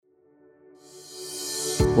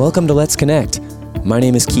Welcome to Let's Connect. My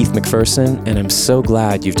name is Keith McPherson, and I'm so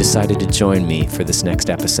glad you've decided to join me for this next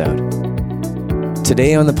episode.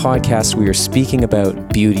 Today on the podcast, we are speaking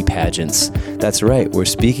about beauty pageants. That's right, we're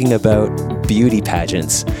speaking about beauty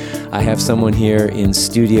pageants. I have someone here in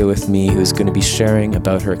studio with me who's going to be sharing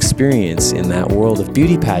about her experience in that world of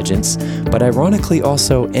beauty pageants, but ironically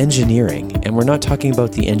also engineering. And we're not talking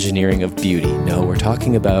about the engineering of beauty. No, we're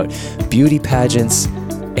talking about beauty pageants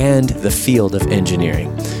and the field of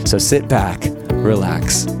engineering. So sit back,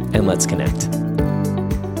 relax, and let's connect.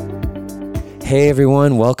 Hey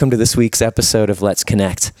everyone, welcome to this week's episode of Let's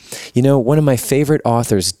Connect. You know, one of my favorite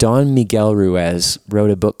authors, Don Miguel Ruiz, wrote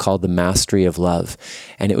a book called The Mastery of Love,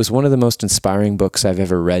 and it was one of the most inspiring books I've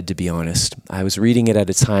ever read, to be honest. I was reading it at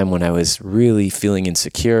a time when I was really feeling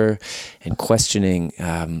insecure and questioning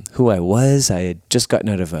who I was. I had just gotten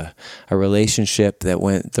out of a relationship that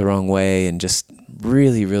went the wrong way and just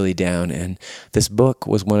really down, and this book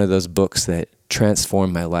was one of those books that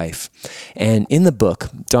transformed my life. And in the book,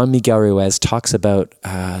 Don Miguel Ruiz talks about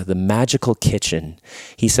the magical kitchen.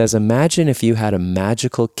 He says, imagine if you had a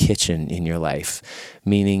magical kitchen in your life,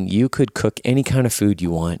 meaning you could cook any kind of food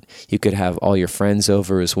you want. You could have all your friends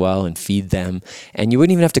over as well and feed them. And you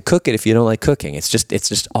wouldn't even have to cook it if you don't like cooking. It's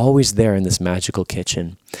just always there in this magical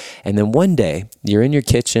kitchen. And then one day, you're in your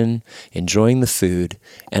kitchen enjoying the food,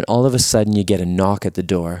 and all of a sudden you get a knock at the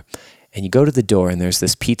door. And you go to the door and there's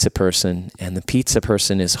this pizza person, and the pizza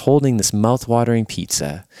person is holding this mouth-watering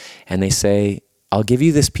pizza, and they say, I'll give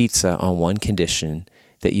you this pizza on one condition,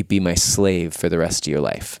 that you be my slave for the rest of your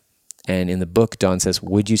life. And in the book, Don says,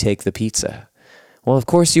 would you take the pizza? Well, of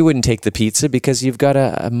course you wouldn't take the pizza because you've got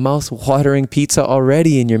a mouth-watering pizza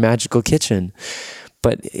already in your magical kitchen.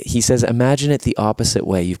 But he says, imagine it the opposite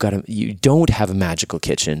way. You don't have a magical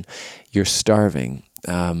kitchen. You're starving.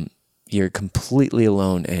 You're completely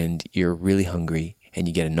alone and you're really hungry, and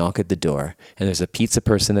you get a knock at the door, and there's a pizza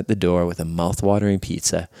person at the door with a mouth-watering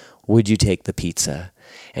pizza. Would you take the pizza?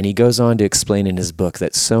 And he goes on to explain in his book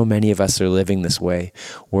that so many of us are living this way.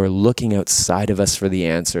 We're looking outside of us for the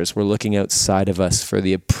answers. We're looking outside of us for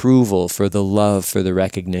the approval, for the love, for the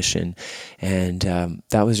recognition. And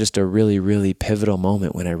that was just a really pivotal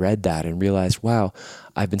moment when I read that and realized, wow,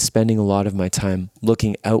 I've been spending a lot of my time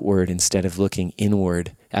looking outward instead of looking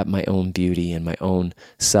inward at my own beauty and my own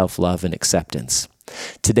self-love and acceptance.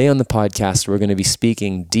 Today on the podcast, we're going to be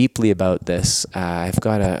speaking deeply about this. I've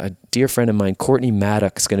got a dear friend of mine, Courtney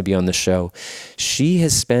Maddox, going to be on the show. She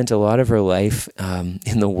has spent a lot of her life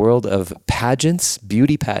in the world of pageants,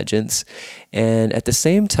 beauty pageants, and at the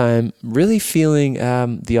same time, really feeling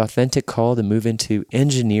the authentic call to move into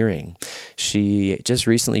engineering. She just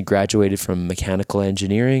recently graduated from mechanical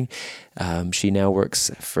engineering. She now works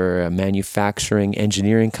for a manufacturing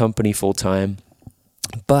engineering company full-time.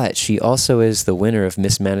 But she also is the winner of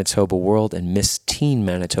Miss Manitoba World and Miss Teen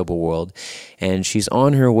Manitoba World, and she's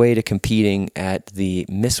on her way to competing at the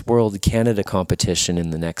Miss World Canada competition in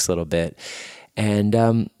the next little bit.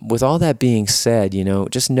 And with all that being said, you know,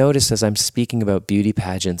 just notice as I'm speaking about beauty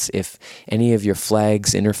pageants, if any of your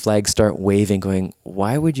inner flags start waving, going,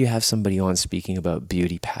 why would you have somebody on speaking about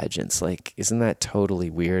beauty pageants? Like, isn't that totally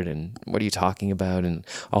weird? And what are you talking about? And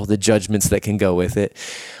all the judgments that can go with it.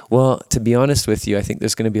 Well, to be honest with you, I think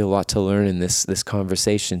there's going to be a lot to learn in this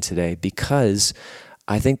conversation today, because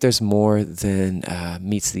I think there's more than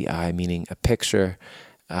meets the eye, meaning a picture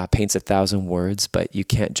paints 1,000 words, but you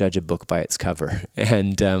can't judge a book by its cover.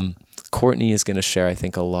 And Courtney is going to share, I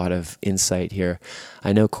think, a lot of insight here.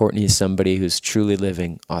 I know Courtney is somebody who's truly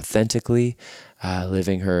living authentically,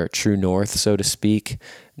 living her true north, so to speak,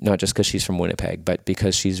 not just because she's from Winnipeg, but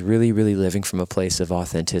because she's really living from a place of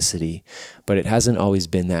authenticity. But it hasn't always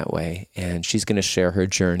been that way. And she's going to share her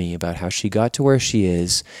journey about how she got to where she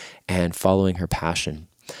is and following her passion.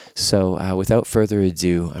 So without further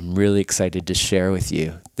ado, I'm really excited to share with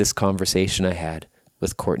you this conversation I had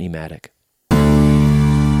with Courtney Maddox.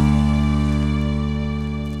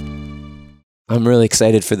 I'm really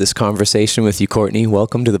excited for this conversation with you, Courtney.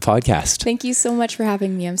 Welcome to the podcast. Thank you so much for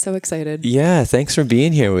having me. I'm so excited. Yeah, thanks for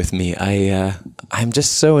being here with me. I'm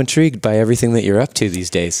just so intrigued by everything that you're up to these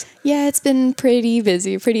days. Yeah, it's been pretty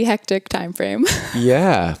busy, pretty hectic time frame.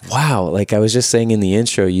 Yeah, wow. Like I was just saying in the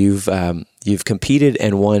intro, you've competed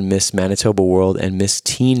and won Miss Manitoba World and Miss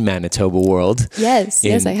Teen Manitoba World. Yes,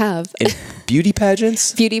 I have. In beauty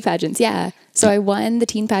pageants? Beauty pageants, yeah. So I won the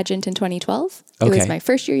teen pageant in 2012. It was my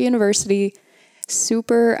first year university.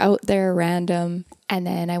 Super out there, random. And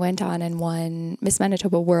then I went on and won Miss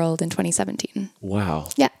Manitoba World in 2017. Wow.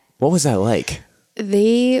 Yeah. What was that like?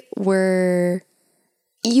 You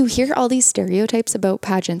hear all these stereotypes about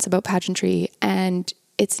pageants, about pageantry, and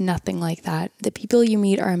it's nothing like that. The people you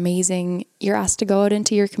meet are amazing. You're asked to go out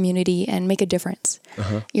into your community and make a difference.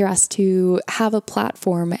 You're asked to have a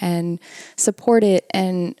platform and support it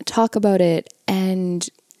and talk about it. And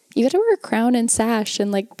you get to wear a crown and sash,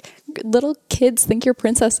 and like little kids think you're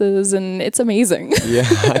princesses, and it's amazing. Yeah,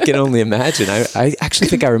 I can only imagine. I actually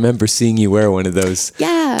think I remember seeing you wear one of those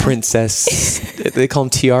princess, they call them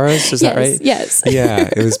tiaras, is that right? Yes. Yeah,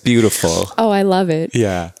 it was beautiful. Oh, I love it.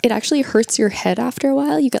 Yeah. It actually hurts your head after a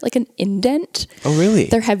while. You get like an indent. Oh, really?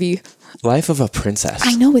 They're heavy. Life of a princess.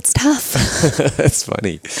 I know, it's tough. That's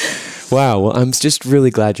funny. Wow. Well, I'm just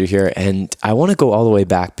really glad you're here. And I want to go all the way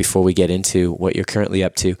back before we get into what you're currently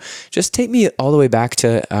up to. Just take me all the way back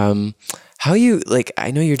to how you, like,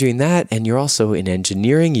 I know you're doing that, and you're also in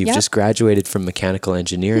engineering. You've just graduated from mechanical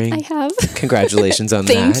engineering. I have. Congratulations on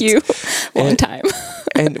that. Thank you. Long time.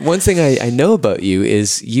 And one thing I know about you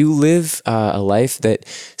is you live a life that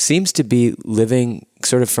seems to be living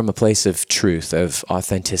sort of from a place of truth, of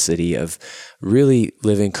authenticity, of really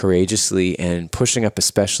living courageously and pushing up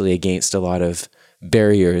especially against a lot of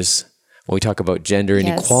barriers when we talk about gender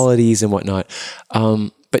inequalities and whatnot.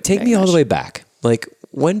 But take me all the way back. Like,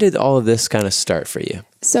 when did all of this kind of start for you?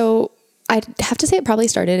 So I'd have to say it probably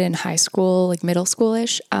started in high school, like middle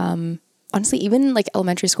school-ish. Honestly, even like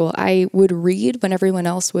elementary school, I would read when everyone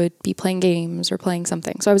else would be playing games or playing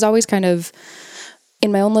something. So I was always kind of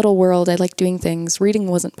in my own little world. I liked doing things. Reading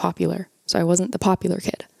wasn't popular, so I wasn't the popular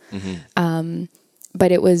kid.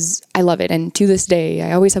 But it was, I love it. And to this day,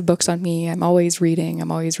 I always have books on me. I'm always reading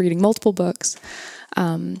multiple books.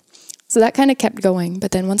 So that kind of kept going.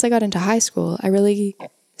 But then once I got into high school, I really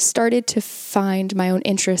started to find my own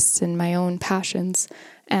interests and my own passions.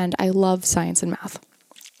 And I love science and math.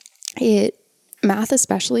 Math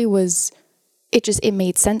especially it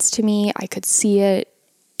made sense to me. I could see it.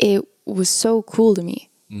 It was so cool to me.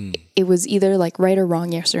 It was either like right or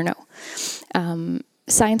wrong, yes or no.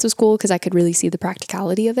 Science was cool because I could really see the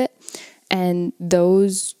practicality of it. And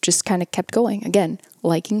those just kind of kept going. Again,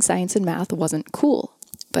 liking science and math wasn't cool.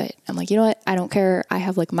 But I'm like, you know what? I don't care. I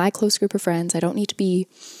have like my close group of friends. I don't need to be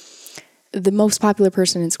the most popular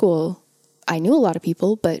person in school. I knew a lot of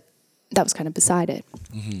people, but that was kind of beside it.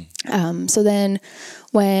 So then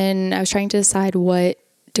when I was trying to decide what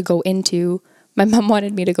to go into, my mom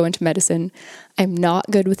wanted me to go into medicine. I'm not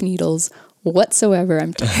good with needles whatsoever.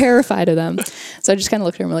 I'm terrified of them. So I just kind of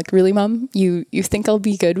looked at her and I'm like, really, Mom? You think I'll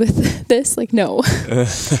be good with this? Like, no.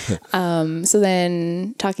 So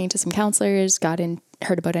then talking to some counselors,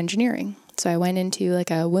 heard about engineering. So I went into like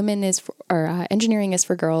a engineering is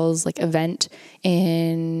for girls like event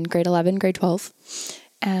in grade 11, grade 12.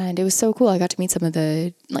 And it was so cool. I got to meet some of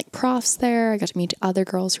the like profs there. I got to meet other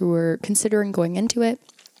girls who were considering going into it.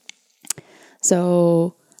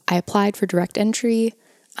 So I applied for direct entry.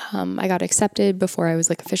 I got accepted before I was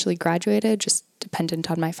like officially graduated, just dependent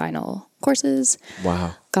on my final courses.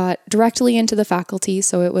 Wow. Got directly into the faculty.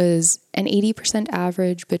 So it was an 80%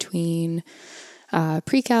 average between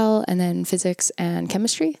pre-cal and then physics and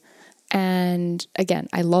chemistry. And again,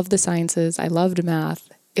 I loved the sciences. I loved math.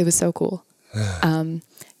 It was so cool.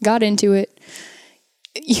 Got into it.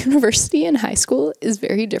 University and high school is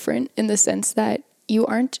very different in the sense that you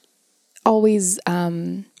aren't always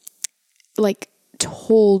like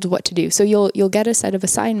told what to do. So you'll get a set of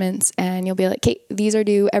assignments and you'll be like, okay, these are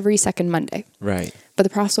due every second Monday. Right. But the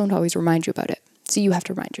profs don't always remind you about it. So you have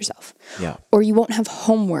to remind yourself. Yeah. Or you won't have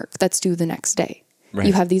homework that's due the next day. Right.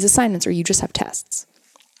 You have these assignments or you just have tests.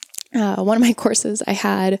 One of my courses we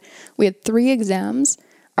had 3 exams.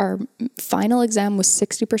 Our final exam was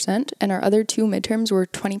 60% and our other 2 midterms were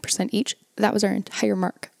 20% each. That was our entire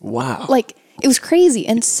mark. Wow. Like, it was crazy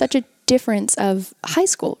and such a difference of high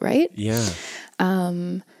school, right? Yeah.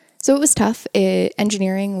 So it was tough.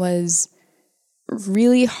 Engineering was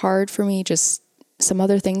really hard for me. Just some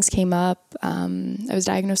other things came up. I was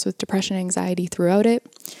diagnosed with depression and anxiety throughout it,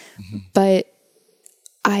 but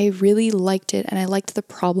I really liked it and I liked the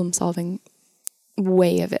problem solving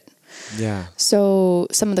way of it. Yeah. So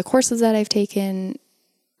some of the courses that I've taken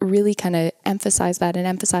really kind of emphasize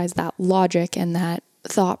that logic and that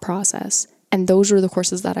thought process. And those were the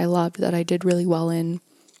courses that I loved, that I did really well in.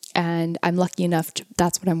 And I'm lucky enough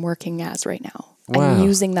that's what I'm working as right now. Wow. I'm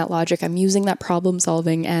using that logic. I'm using that problem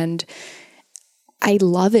solving and I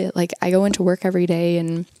love it. Like, I go into work every day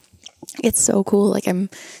and it's so cool. Like, I'm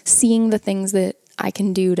seeing the things that I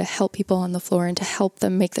can do to help people on the floor and to help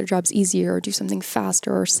them make their jobs easier or do something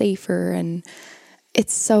faster or safer. And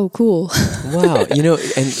it's so cool. Wow.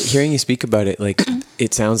 And hearing you speak about it, like,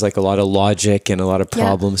 it sounds like a lot of logic and a lot of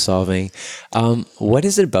problem solving. What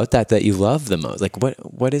is it about that you love the most? Like,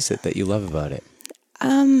 what is it that you love about it?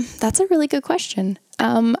 That's a really good question.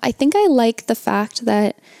 I think I like the fact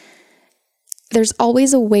that there's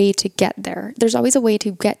always a way to get there. There's always a way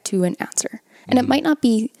to get to an answer. And it might not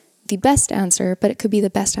be the best answer, but it could be the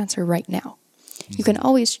best answer right now. You can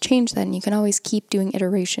always change that, and you can always keep doing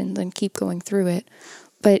iterations and keep going through it.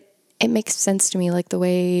 But it makes sense to me, like the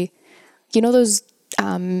way, those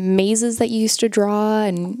mazes that you used to draw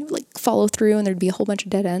and like follow through, and there'd be a whole bunch of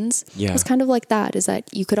dead ends. Yeah. It's kind of like that, is that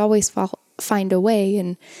you could always find a way,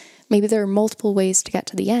 and maybe there are multiple ways to get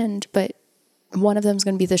to the end, but one of them is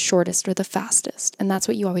going to be the shortest or the fastest. And that's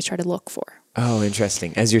what you always try to look for. Oh,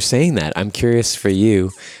 interesting. As you're saying that, I'm curious for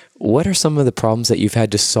you, what are some of the problems that you've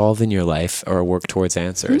had to solve in your life or work towards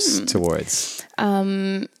answers towards?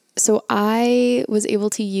 So I was able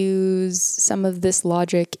to use some of this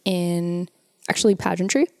logic in actually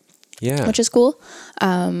pageantry, which is cool.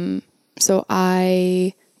 So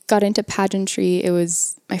I got into pageantry. It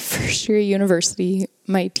was my first year at university.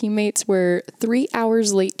 My teammates were 3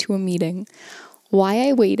 hours late to a meeting. Why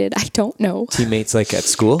I waited, I don't know. Teammates like at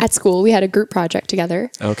school? At school. We had a group project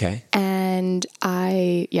together. Okay. And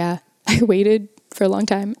I waited for a long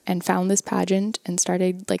time and found this pageant and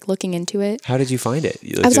started like looking into it. How did you find it?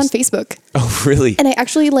 I was on Facebook. Oh, really? And I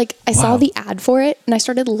actually I saw the ad for it and I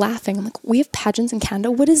started laughing. I'm like, we have pageants in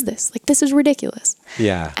Canada. What is this? Like, this is ridiculous.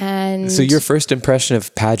 Yeah. And so your first impression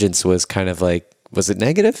of pageants was kind of like, was it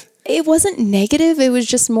negative? It wasn't negative. It was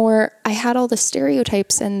just more, I had all the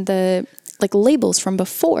stereotypes and the like labels from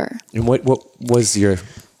before. And what was your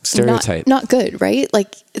stereotype? Not good, right?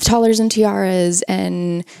 Like toddlers and tiaras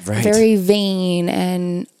and very vain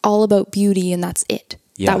and all about beauty, and that's it.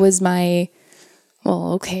 Yeah. That was my,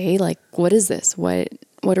 okay, like what is this? What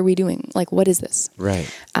are we doing? Like, what is this?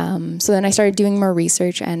 Right. So then I started doing more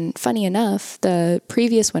research, and funny enough, the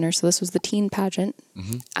previous winner, so this was the teen pageant,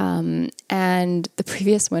 and the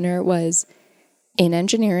previous winner was in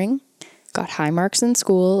engineering, got high marks in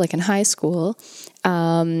school, like in high school.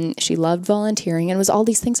 She loved volunteering, and it was all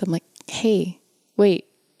these things. I'm like, hey, wait,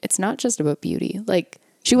 it's not just about beauty. Like,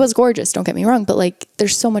 she was gorgeous, don't get me wrong, but like,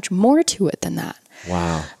 there's so much more to it than that.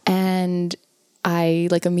 Wow. And I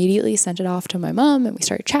like immediately sent it off to my mom, and we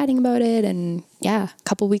started chatting about it. And a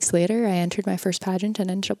couple weeks later, I entered my first pageant and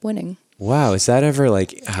ended up winning. Wow. Is that ever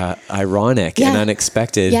like ironic and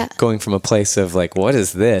unexpected, going from a place of like, what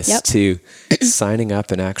is this, to signing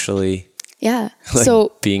up and actually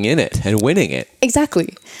so being in it and winning it?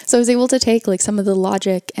 Exactly. So I was able to take like some of the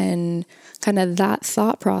logic and kind of that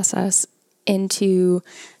thought process into,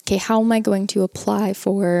 okay, how am I going to apply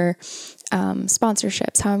for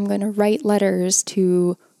sponsorships? How I'm going to write letters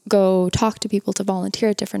to go talk to people to volunteer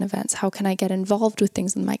at different events? How can I get involved with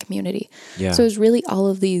things in my community? Yeah. So it was really all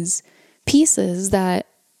of these pieces that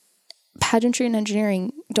pageantry and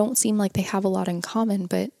engineering don't seem like they have a lot in common,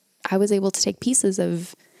 but I was able to take pieces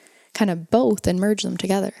of kind of both and merge them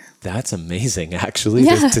together. That's amazing, actually,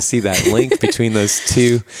 to see that link between those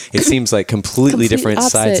two. It seems like completely different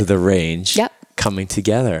opposite sides of the range coming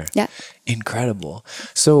together. Yeah. Incredible.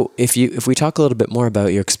 So if we talk a little bit more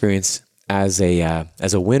about your experience as a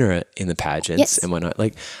winner in the pageants and whatnot,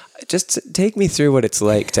 like just take me through what it's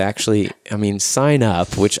like to actually, sign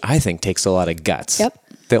up, which I think takes a lot of guts. Yep.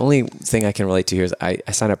 The only thing I can relate to here is I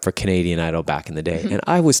signed up for Canadian Idol back in the day, and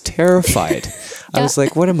I was terrified. I was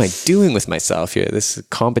like, what am I doing with myself here? This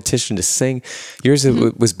competition to sing. Yours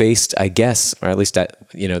was based, I guess, or at least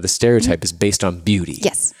the stereotype is based on beauty.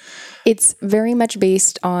 Yes. It's very much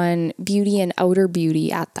based on beauty and outer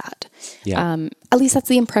beauty at that. Yeah. At least that's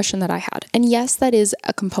the impression that I had. And yes, that is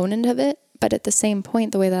a component of it. But at the same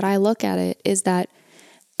point, the way that I look at it is that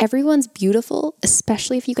everyone's beautiful,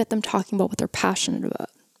 especially if you get them talking about what they're passionate about.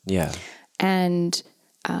 Yeah. And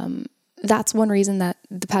that's one reason that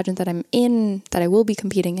the pageant that I'm in, that I will be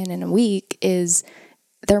competing in a week, is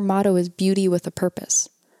their motto is beauty with a purpose.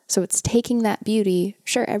 So it's taking that beauty,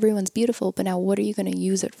 sure, everyone's beautiful, but now what are you going to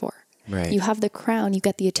use it for? Right. You have the crown, you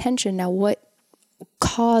get the attention. Now what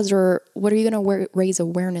cause or what are you going to raise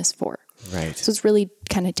awareness for? Right. So it's really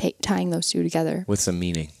kind of tying those two together. With some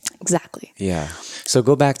meaning. Exactly. Yeah. So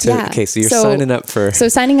go back to, okay, so you're signing up for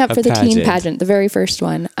the teen pageant, the very first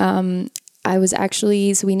one. I was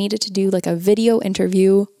actually, so we needed to do like a video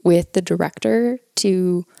interview with the director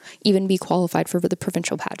to even be qualified for the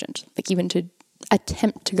provincial pageant, like even to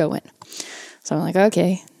attempt to go in. So I'm like,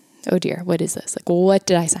 okay, oh dear, what is this? Like, what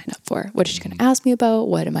did I sign up for? What is she going to ask me about?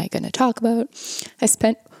 What am I going to talk about? I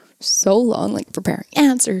spent so long like preparing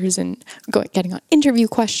answers and getting on interview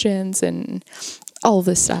questions and all of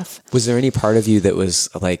this stuff. Was there any part of you that was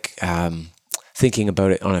like thinking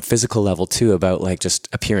about it on a physical level too, about like just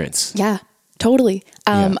appearance? Yeah, totally.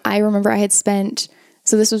 I remember I had spent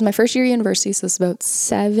So this was my first year of university. So this is about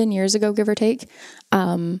 7 years ago, give or take.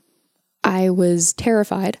 I was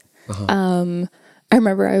terrified. I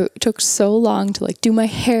remember I took so long to like do my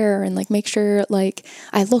hair and like make sure like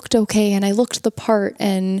I looked okay and I looked the part,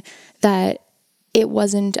 and that it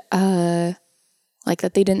wasn't like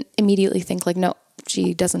that they didn't immediately think like, no,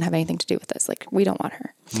 she doesn't have anything to do with this. Like, we don't want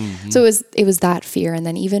her. So it was that fear. And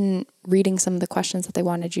then even reading some of the questions that they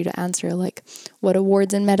wanted you to answer, like what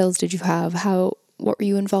awards and medals did you have? What were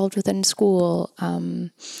you involved with in school?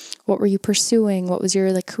 What were you pursuing? What was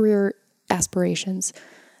your like career aspirations?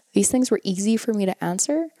 These things were easy for me to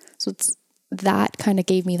answer. So that kind of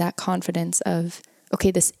gave me that confidence of,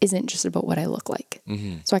 okay, this isn't just about what I look like.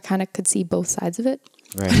 So I kind of could see both sides of it.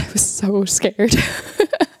 Right. I was so scared.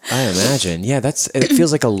 I imagine. Yeah, it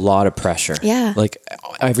feels like a lot of pressure. Yeah. Like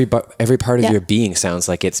every part of your being sounds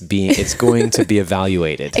like it's going to be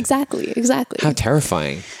evaluated. Exactly. How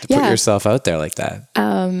terrifying to put yourself out there like that.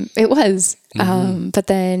 It was. But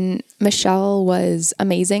then Michelle was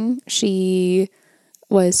amazing. She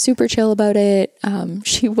was super chill about it.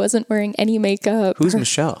 She wasn't wearing any makeup. Who's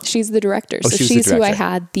Michelle? She's the director. So she's who I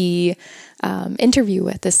had the interview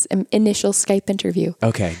with, this initial Skype interview.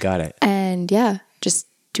 Okay, got it. And just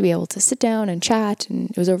to be able to sit down and chat, and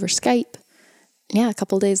it was over Skype. A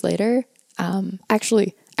couple of days later,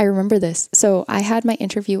 actually, I remember this. So I had my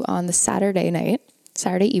interview on the Saturday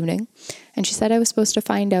evening, and she said I was supposed to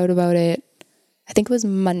find out about it, I think it was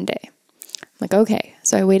Monday. I'm like, okay.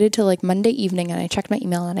 So I waited till like Monday evening and I checked my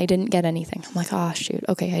email and I didn't get anything. I'm like, oh shoot.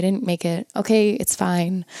 Okay. I didn't make it. Okay. It's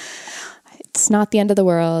fine. It's not the end of the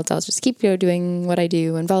world. I'll just keep doing what I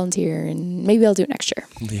do and volunteer, and maybe I'll do it next year.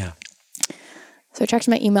 Yeah. So I checked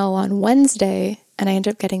my email on Wednesday and I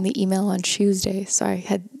ended up getting the email on Tuesday. So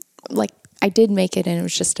I did make it, and it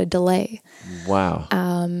was just a delay. Wow.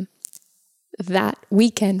 That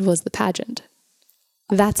weekend was the pageant.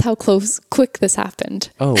 That's how quick this happened.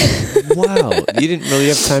 Oh, wow. You didn't really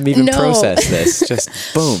have time to even process this. Just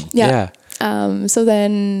boom. Yeah. So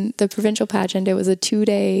then the provincial pageant, it was a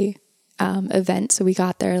 2-day event. So we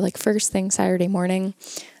got there like first thing Saturday morning.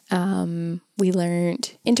 We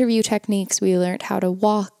learned interview techniques. We learned how to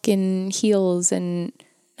walk in heels, and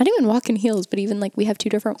not even walk in heels, but even like we have 2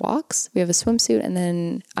 different walks. We have a swimsuit and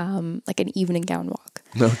then like an evening gown walk.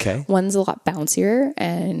 Okay. One's a lot bouncier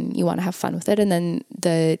and you want to have fun with it. And then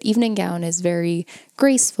the evening gown is very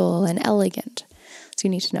graceful and elegant. So you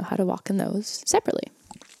need to know how to walk in those separately.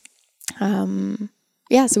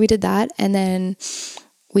 So we did that. And then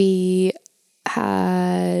we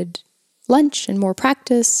had lunch and more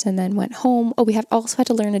practice, and then went home. Oh, we also had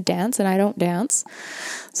to learn a dance, and I don't dance.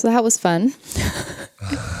 So that was fun.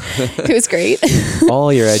 It was great.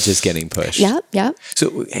 All your edges getting pushed. Yeah.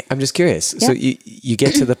 So I'm just curious. Yeah. So you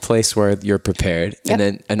get to the place where you're prepared, and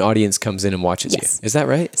then an audience comes in and watches you. Is that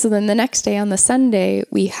right? So then the next day, on the Sunday,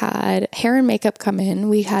 we had hair and makeup come in.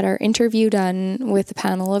 We had our interview done with a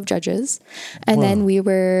panel of judges. And then we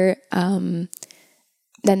were...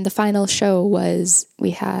 then the final show was,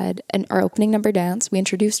 we had our opening number dance. We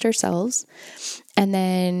introduced ourselves, and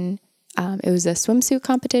then it was a swimsuit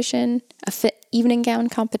competition, a fit evening gown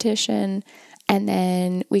competition, and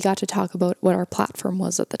then we got to talk about what our platform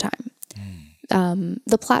was at the time.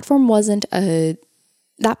 The platform wasn't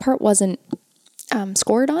that part wasn't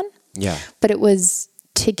scored on. Yeah. But it was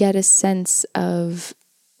to get a sense of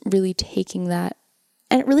really taking that,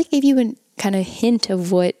 and it really gave you a kind of hint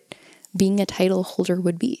of what being a title holder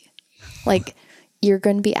would be. Like, you're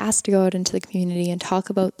going to be asked to go out into the community and talk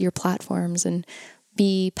about your platforms and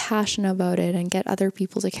be passionate about it and get other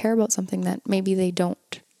people to care about something that maybe they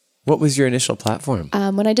don't. What was your initial platform?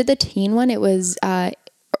 When I did the teen one, it was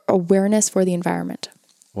awareness for the environment.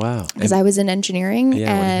 Wow. Because I was in engineering,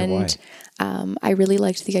 and I really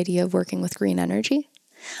liked the idea of working with green energy.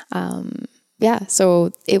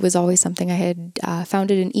 So it was always something. I had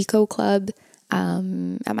founded an eco club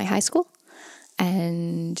at my high school,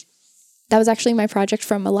 and that was actually my project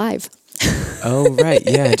from Alive. Oh, right.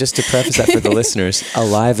 Yeah. Just to preface that for the listeners,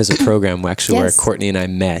 Alive is a program where Courtney and I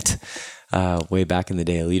met way back in the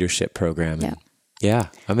day, a leadership program. Yeah.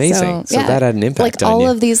 Amazing. So that had an impact on you. Like all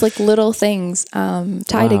of these like little things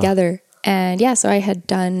tie together. And so I had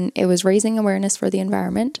it was raising awareness for the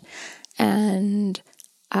environment, and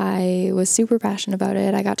I was super passionate about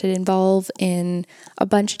it. I got to involve in a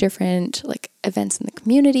bunch of different like events in the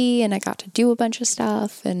community, and I got to do a bunch of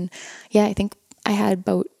stuff. And I think I had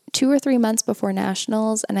about 2 or 3 months before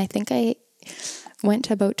nationals, and I think I went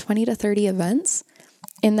to about 20 to 30 events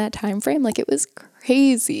in that time frame. Like, it was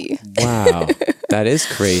crazy. Wow. That is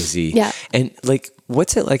crazy. Yeah. And like,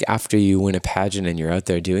 what's it like after you win a pageant and you're out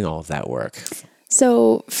there doing all of that work?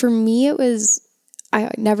 So for me, it was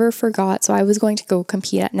I never forgot. So I was going to go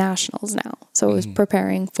compete at nationals now. So I was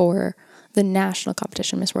preparing for the national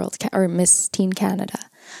competition, Miss World or Miss Teen Canada.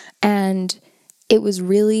 And it was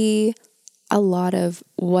really a lot of,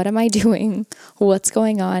 what am I doing? What's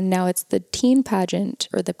going on? Now it's the teen pageant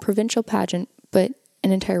or the provincial pageant, but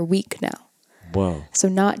an entire week now. Whoa. So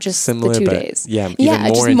not just similar, the 2 but days. Yeah, even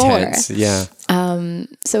more intense. More. Yeah.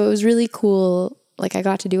 So it was really cool. Like I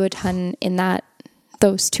got to do a ton in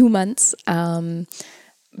those 2 months.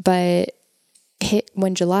 But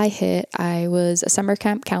when July hit, I was a summer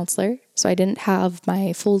camp counselor. So I didn't have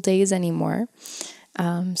my full days anymore.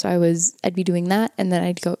 So I'd be doing that, and then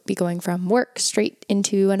I'd be going from work straight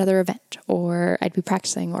into another event, or I'd be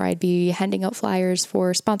practicing, or I'd be handing out flyers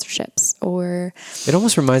for sponsorships, or... It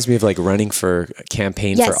almost reminds me of like running for a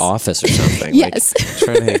campaign yes. for office or something. Yes.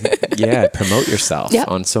 Like trying to, promote yourself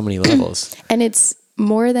on so many levels. And it's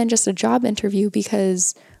more than just a job interview,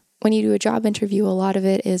 because when you do a job interview, a lot of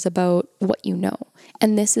it is about what you know.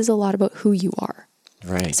 And this is a lot about who you are.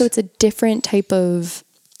 Right. So it's a different type of...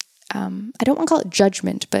 I don't want to call it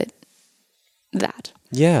judgment, but that.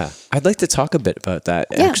 Yeah. I'd like to talk a bit about that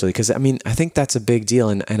actually, because I mean, I think that's a big deal.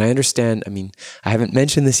 And I understand, I mean, I haven't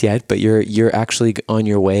mentioned this yet, but you're actually on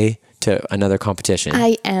your way to another competition.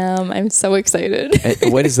 I am. I'm so excited.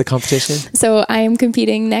 What is the competition? So I am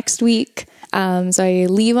competing next week. So I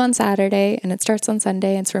leave on Saturday and it starts on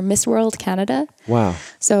Sunday, and it's for Miss World Canada. Wow.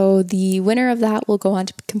 So the winner of that will go on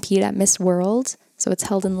to compete at Miss World. So it's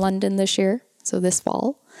held in London this year. So this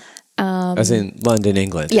fall. As in London,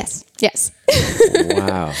 England? Yes.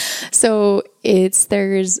 Wow. So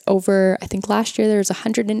there's over, I think last year there was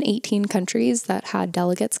 118 countries that had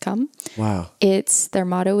delegates come. Wow. Their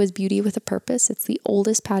motto is Beauty with a Purpose. It's the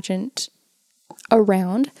oldest pageant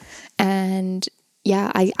around. And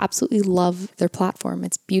yeah, I absolutely love their platform.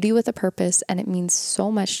 It's Beauty with a Purpose, and it means so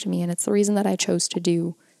much to me. And it's the reason that I chose to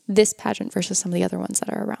do this pageant versus some of the other ones that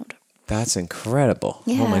are around. That's incredible.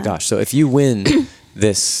 Yeah. Oh my gosh. So if you win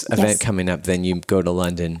this event coming up, then you go to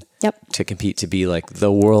London to compete to be like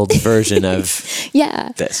the world version of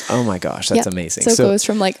this. Oh my gosh. That's amazing. So it goes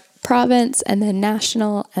from like province and then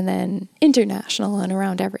national and then international and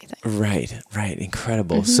around everything. Right.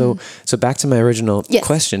 Incredible. So back to my original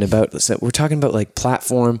question about, so we're talking about like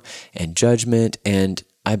platform and judgment, and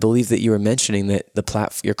I believe that you were mentioning that the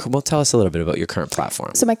platform, well, tell us a little bit about your current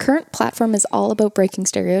platform. So my current platform is all about breaking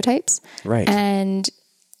stereotypes. Right. And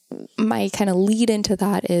my kind of lead into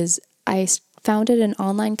that is I founded an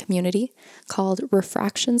online community called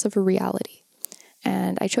Refractions of a Reality.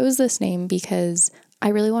 And I chose this name because I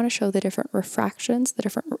really want to show the different refractions, the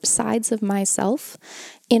different sides of myself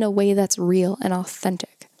in a way that's real and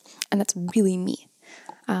authentic. And that's really me.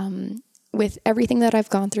 With everything that I've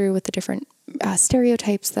gone through, with the different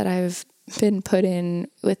stereotypes that I've been put in,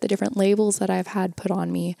 with the different labels that I've had put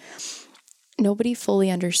on me, nobody fully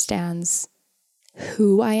understands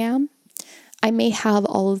who I am. I may have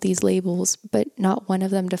all of these labels, but not one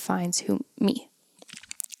of them defines me.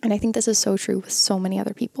 And I think this is so true with so many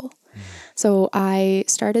other people. So I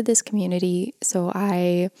started this community so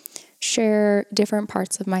I share different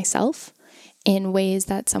parts of myself in ways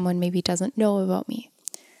that someone maybe doesn't know about me.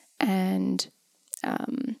 And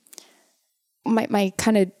my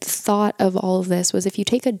kind of thought of all of this was, if you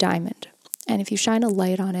take a diamond and if you shine a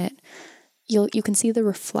light on it, you can see the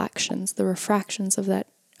reflections, the refractions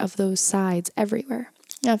of those sides everywhere.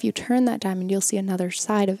 Now, if you turn that diamond, you'll see another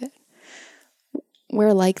side of it.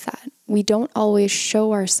 We're like that. We don't always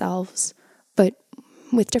show ourselves, but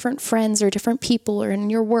with different friends or different people or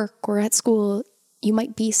in your work or at school, you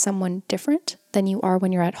might be someone different than you are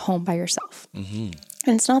when you're at home by yourself. Mm-hmm.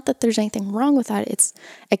 And it's not that there's anything wrong with that. It's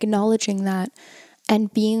acknowledging that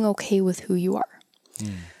and being okay with who you are.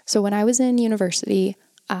 So when I was in university,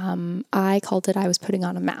 I called it, I was putting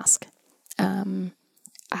on a mask.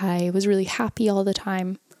 I was really happy all the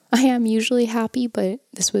time. I am usually happy, but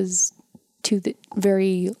this was to the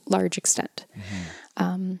very large extent.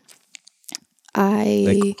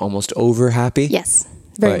 Like almost over happy? Yes,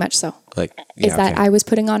 very much so. That I was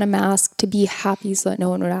putting on a mask to be happy so that no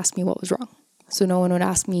one would ask me what was wrong. So no one would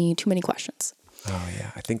ask me too many questions. Oh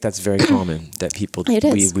yeah, I think that's very common that people,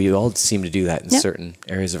 we all seem to do that in certain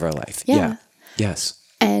areas of our life. Yeah. Yes.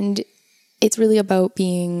 And it's really about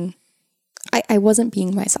being, I wasn't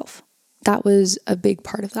being myself. That was a big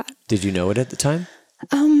part of that. Did you know it at the time?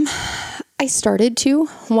 I started to.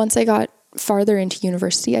 Once I got farther into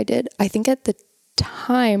university, I did. I think at the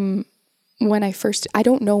time when I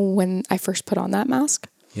don't know when I first put on that mask.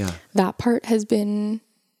 Yeah. That part has been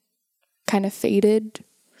kind of faded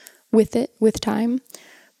with time,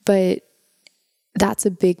 but that's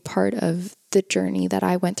a big part of the journey that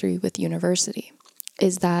I went through with university.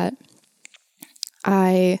 is that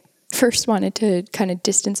I first wanted to kind of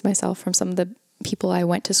distance myself from some of the people I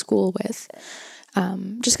went to school with,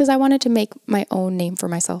 just because I wanted to make my own name for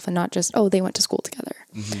myself and not just, oh, they went to school together.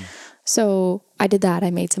 Mm-hmm. So I did that. I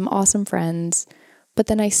made some awesome friends, but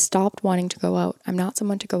then I stopped wanting to go out. I'm not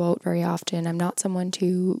someone to go out very often. I'm not someone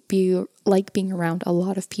to be like being around a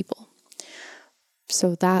lot of people.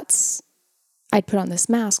 So I'd put on this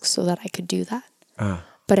mask so that I could do that.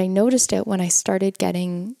 But I noticed it when I started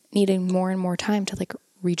needing more and more time to like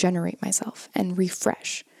regenerate myself and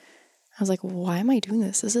refresh. I was like, why am I doing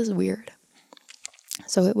this? This is weird.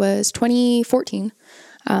 So it was 2014,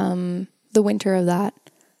 the winter of that,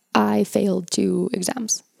 I failed 2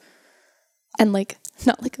 exams. And like,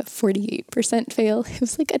 not like a 48% fail, it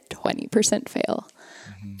was like a 20% fail.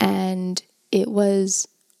 Mm-hmm. And it was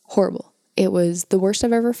horrible. It was the worst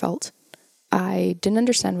I've ever felt. I didn't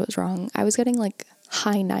understand what was wrong. I was getting like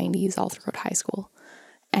high 90s all throughout high school.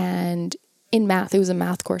 And in math, it was a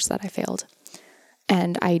math course that I failed.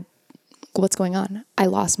 And what's going on? I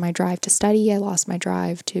lost my drive to study. I lost my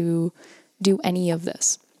drive to do any of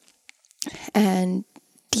this and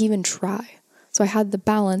to even try. So I had the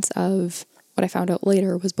balance of what I found out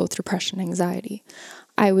later was both depression and anxiety.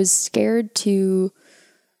 I was scared to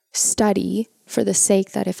study for the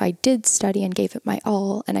sake that if I did study and gave it my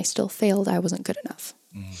all and I still failed, I wasn't good enough.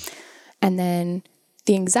 Mm. And then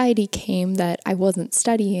the anxiety came that I wasn't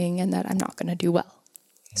studying and that I'm not going to do well.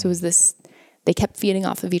 So it was this, they kept feeding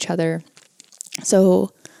off of each other.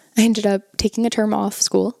 So I ended up taking a term off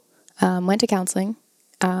school, went to counseling,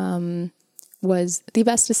 was the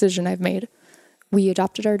best decision I've made. We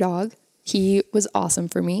adopted our dog. He was awesome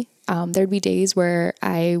for me. There'd be days where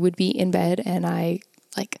I would be in bed and I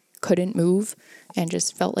like couldn't move and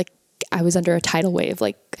just felt like I was under a tidal wave.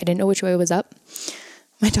 Like I didn't know which way I was up.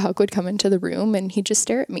 My dog would come into the room and he'd just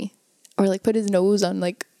stare at me or like put his nose on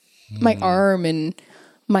like my arm, and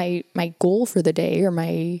my goal for the day or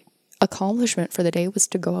my accomplishment for the day was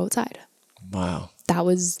to go outside. Wow. That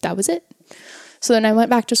was it. So then I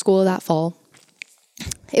went back to school that fall.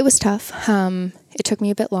 It was tough. It took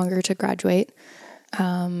me a bit longer to graduate.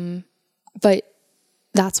 But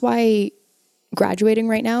that's why graduating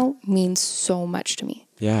right now means so much to me.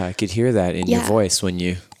 Yeah, I could hear that in your voice when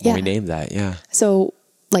you renamed that. Yeah. So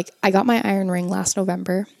like I got my iron ring last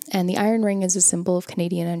November, and the iron ring is a symbol of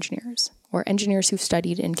Canadian engineers or engineers who've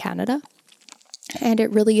studied in Canada. And it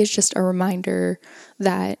really is just a reminder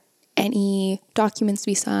that any documents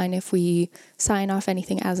we sign, if we sign off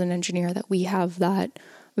anything as an engineer, that we have that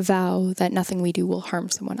vow that nothing we do will harm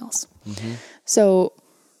someone else. Mm-hmm. So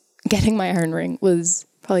getting my iron ring was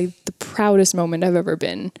probably the proudest moment I've ever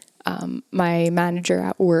been. My manager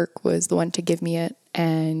at work was the one to give me it.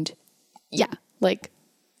 And yeah, like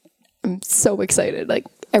I'm so excited. Like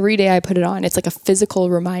every day I put it on, it's like a physical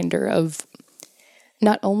reminder of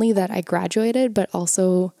not only that I graduated, but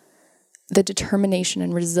also the determination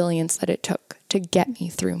and resilience that it took to get me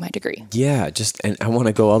through my degree. Yeah, and I want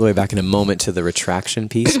to go all the way back in a moment to the retraction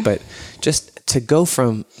piece, but just to go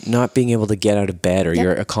from not being able to get out of bed or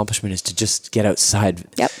your accomplishment is to just get outside,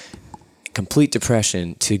 complete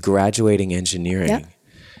depression, to graduating engineering. Yep.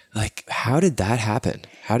 Like, how did that happen?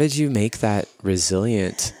 How did you make that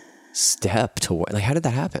resilient step to like, how did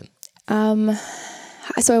that happen?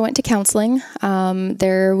 So I went to counseling.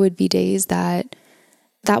 There would be days that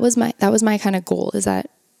was my kind of goal, is that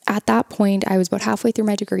at that point I was about halfway through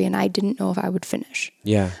my degree and I didn't know if I would finish.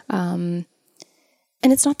 Yeah. And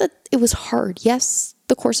it's not that it was hard. Yes,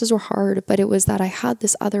 the courses were hard, but it was that I had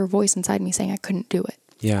this other voice inside me saying I couldn't do it.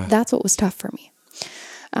 Yeah. That's what was tough for me.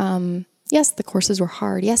 Yes, the courses were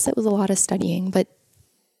hard. Yes, it was a lot of studying, but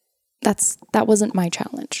that wasn't my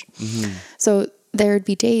challenge. Mm-hmm. So there'd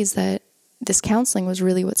be days that this counseling was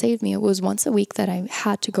really what saved me. It was once a week that I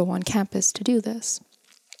had to go on campus to do this.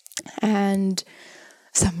 And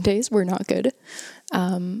some days were not good.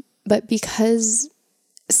 But because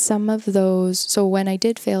some of those, so when I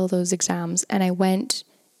did fail those exams and I went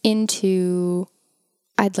into,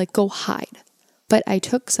 I'd like go hide, but I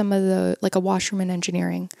took some of the, like a washroom in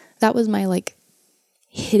engineering. That was my like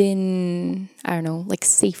hidden, I don't know, like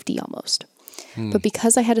safety almost. But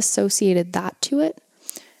because I had associated that to it,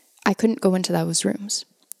 I couldn't go into those rooms.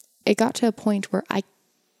 It got to a point where I'd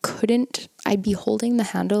be holding the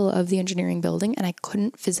handle of the engineering building and I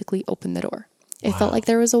couldn't physically open the door. It felt like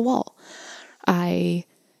there was a wall. I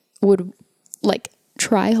would like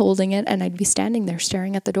try holding it and I'd be standing there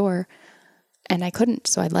staring at the door and I couldn't.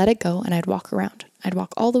 So I'd let it go and I'd walk around. I'd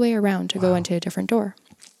walk all the way around to go into a different door.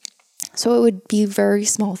 So it would be very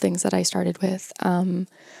small things that I started with.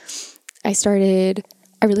 I started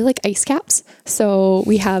I really like ice caps. So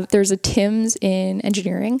there's a Tim's in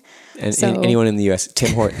engineering. And anyone in the US,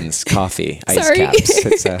 Tim Hortons coffee, ice caps.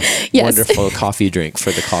 It's a wonderful coffee drink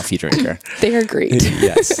for the coffee drinker. They are great.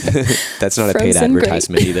 Yes. That's not a paid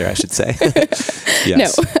advertisement either, I should say.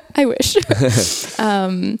 Yes. No, I wish.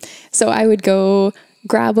 So I would go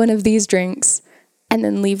grab one of these drinks and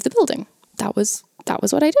then leave the building. That was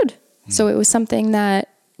what I did. So it was something that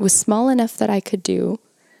was small enough that I could do.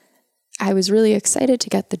 I was really excited to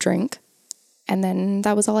get the drink, and then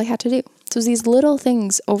that was all I had to do. So it was these little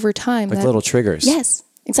things over time. Like little triggers. Yes,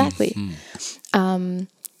 exactly.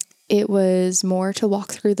 It was more to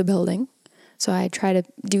walk through the building. So I try to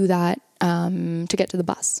do that to get to the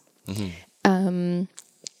bus. If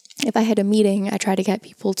I had a meeting, I try to get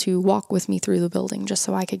people to walk with me through the building just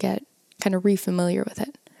so I could get kind of re-familiar with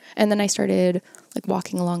it. And then I started like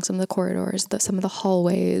walking along some of the corridors, some of the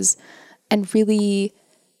hallways, and really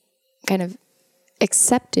kind of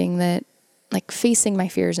accepting that, like facing my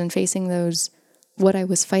fears and facing what I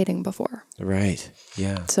was fighting before. Right.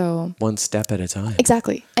 Yeah. So one step at a time.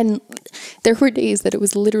 Exactly. And there were days that it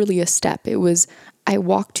was literally a step. It was, I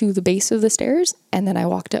walked to the base of the stairs and then I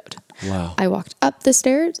walked out. Wow. I walked up the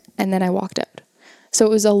stairs and then I walked out. So it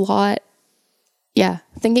was a lot. Yeah.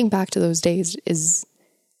 Thinking back to those days is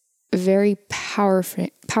very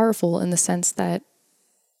powerful in the sense that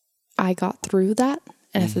I got through that.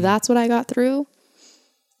 And if that's what I got through,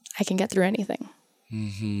 I can get through anything.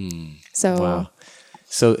 So, wow.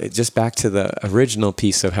 So just back to the original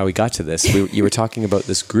piece of how we got to this, you were talking about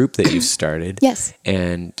this group that you've started. Yes.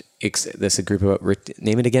 And this a group about,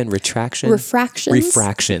 name it again, Refractions.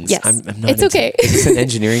 Refractions. Yes. I'm not it's okay. Is this an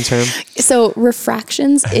engineering term? So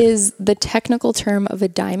refractions is the technical term of a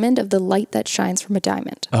diamond, of the light that shines from a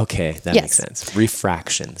diamond. Okay. That makes sense.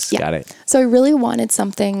 Refractions. Yeah. Got it. So I really wanted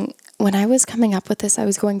something. When I was coming up with this, I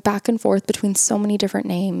was going back and forth between so many different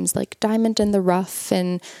names, like Diamond in the Rough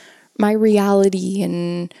and My Reality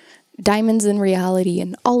and Diamonds in Reality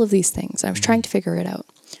and all of these things. I was trying to figure it out.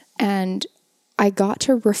 And I got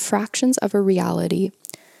to Refractions of a Reality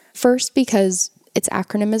first because its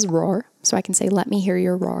acronym is ROAR. So I can say, let me hear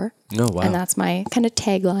your roar. Oh, wow. And that's my kind of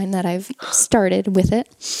tagline that I've started with it.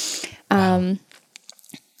 Wow.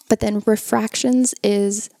 But then refractions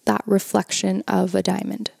is that reflection of a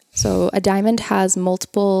diamond. So a diamond has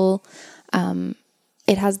multiple,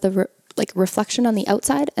 it has the reflection on the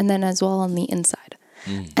outside and then as well on the inside.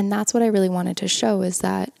 And that's what I really wanted to show, is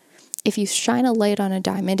that if you shine a light on a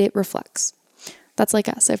diamond, it reflects. That's like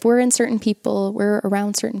us. If we're in certain people, we're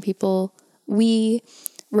around certain people, we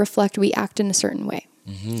reflect, we act in a certain way.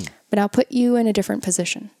 But I'll put you in a different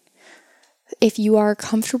position. If you are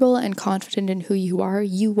comfortable and confident in who you are,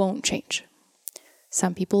 you won't change.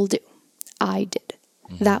 Some people do. I did.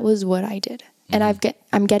 That was what I did. And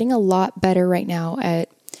I'm getting a lot better right now at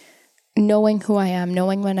knowing who I am,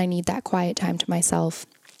 knowing when I need that quiet time to myself,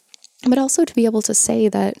 but also to be able to say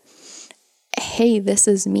that, hey, this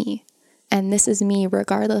is me. And this is me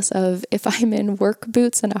regardless of if I'm in work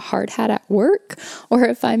boots and a hard hat at work or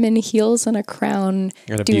if I'm in heels and a crown.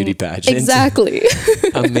 At a beauty pageant. Exactly.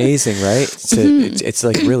 Amazing, right? It's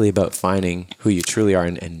like really about finding who you truly are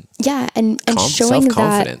and showing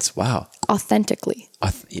self-confidence. Wow. Authentically.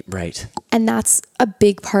 Right. And that's a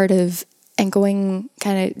big part of, and going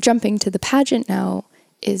kind of jumping to the pageant now,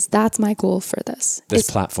 is that's my goal for this. This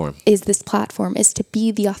platform is to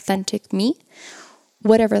be the authentic me,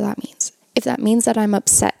 whatever that means. If that means that I'm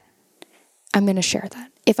upset, I'm going to share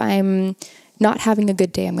that. If I'm not having a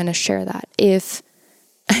good day, I'm going to share that. If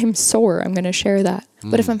I'm sore, I'm going to share that.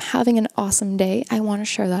 But if I'm having an awesome day, I want to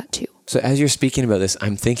share that too. So as you're speaking about this,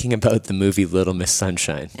 I'm thinking about the movie Little Miss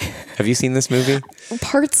Sunshine. Have you seen this movie?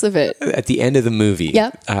 Parts of it. At the end of the movie,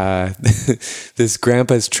 this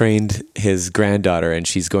grandpa's trained his granddaughter and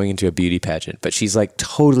she's going into a beauty pageant, but she's like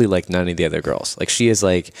totally like none of the other girls. Like she is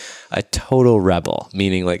like a total rebel,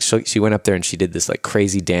 meaning like she went up there and she did this like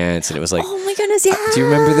crazy dance and it was like, oh my goodness, yeah. Do you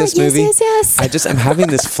remember this movie? Yes. I'm having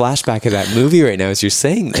this flashback of that movie right now as you're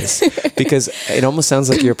saying this, because it almost sounds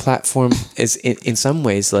like your platform is in some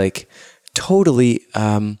ways like totally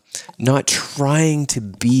not trying to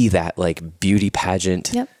be that like beauty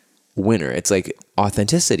pageant winner. It's like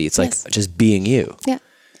authenticity. It's like just being you. Yeah.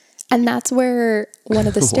 And that's where one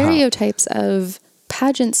of the stereotypes of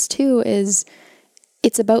pageants too is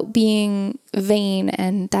it's about being vain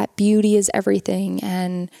and that beauty is everything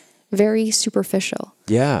and very superficial.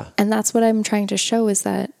 Yeah. And that's what I'm trying to show, is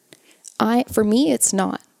that for me, it's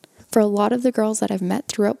not. For a lot of the girls that I've met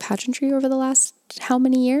throughout pageantry over the last how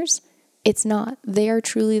many years, it's not. They are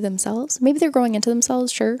truly themselves. Maybe they're growing into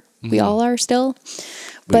themselves, sure. We all are still.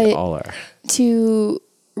 We all are. To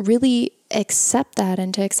really accept that,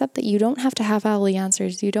 and to accept that you don't have to have all the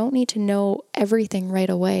answers. You don't need to know everything right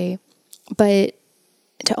away, but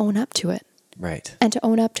to own up to it. Right. And to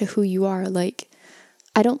own up to who you are. Like,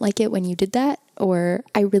 I don't like it when you did that, or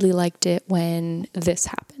I really liked it when this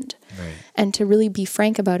happened. Right. And to really be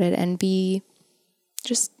frank about it and be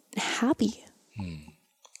just happy.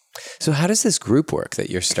 So how does this group work that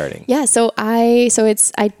you're starting? Yeah, I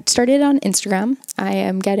started on Instagram. I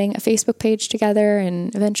am getting a Facebook page together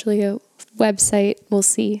and eventually a website. We'll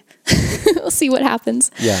see. We'll see what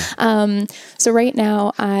happens. Yeah. So right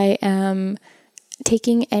now I am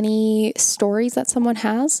taking any stories that someone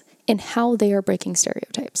has and how they are breaking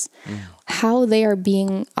stereotypes, how they are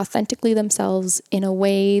being authentically themselves in a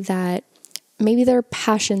way that maybe their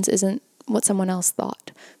passions isn't what someone else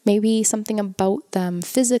thought. Maybe something about them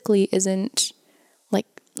physically isn't like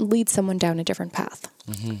leads someone down a different path.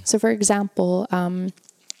 So for example,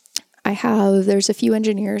 there's a few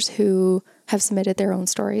engineers who have submitted their own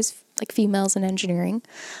stories, like females in engineering.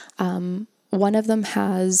 One of them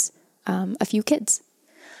has a few kids.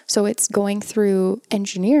 So it's going through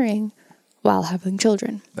engineering while having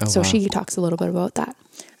children. So she talks a little bit about that.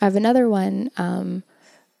 I have another one,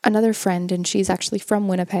 another friend, and she's actually from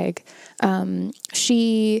Winnipeg.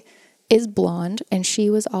 She is blonde, and she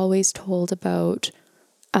was always told about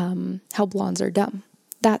how blondes are dumb.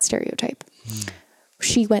 That stereotype.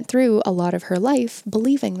 She went through a lot of her life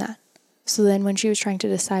believing that. So then when she was trying to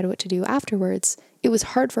decide what to do afterwards, it was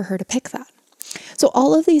hard for her to pick that. So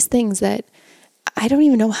all of these things that I don't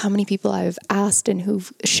even know how many people I've asked and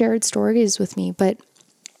who've shared stories with me, but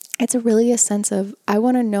it's really a sense of, I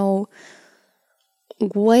want to know,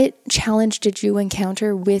 what challenge did you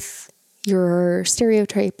encounter with your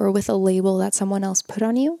stereotype or with a label that someone else put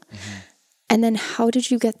on you? And then how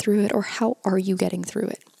did you get through it, or how are you getting through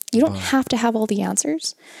it? You don't have to have all the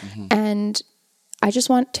answers. And I just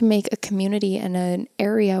want to make a community and an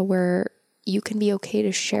area where you can be okay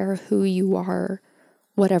to share who you are,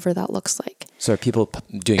 whatever that looks like. So are people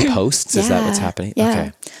doing posts? Is that what's happening? Yeah.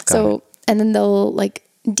 Okay. So, and then they'll like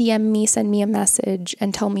DM me, send me a message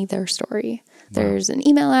and tell me their story. There's an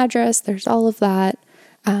email address. There's all of that.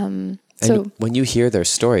 So when you hear their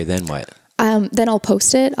story, then what? Then I'll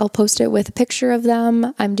post it. I'll post it with a picture of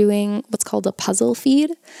them. I'm doing what's called a puzzle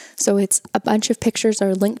feed. So it's a bunch of pictures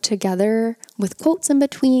are linked together with quotes in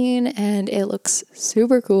between, and it looks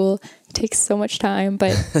super cool. It takes so much time,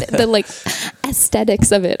 but the like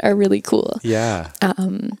aesthetics of it are really cool. Yeah.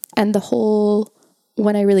 And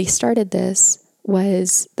when I really started this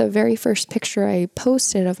was the very first picture I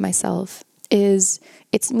posted of myself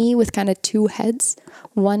it's me with kind of two heads.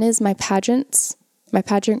 One is my pageant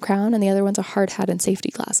crown, and the other one's a hard hat and safety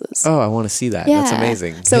glasses. Oh, I want to see that. Yeah. That's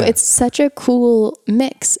amazing. So it's such a cool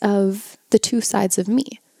mix of the two sides of me.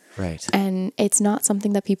 Right. And it's not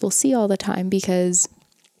something that people see all the time, because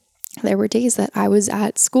there were days that I was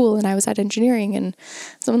at school and I was at engineering, and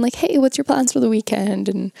someone like, hey, what's your plans for the weekend?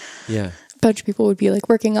 And a bunch of people would be like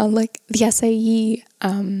working on like the SAE,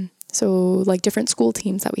 so like different school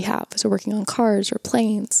teams that we have. So working on cars or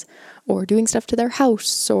planes, or doing stuff to their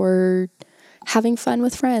house, or having fun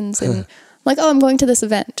with friends, and like, oh, I'm going to this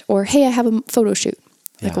event, or hey, I have a photo shoot.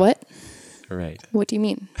 Like, what? Right. What do you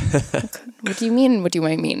mean? What do you mean? What do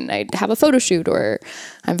I mean? I have a photo shoot, or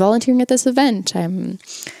I'm volunteering at this event. And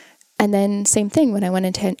then same thing when I went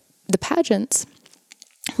into the pageants,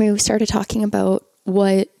 we started talking about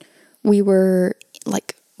what we were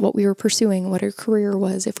pursuing, what our career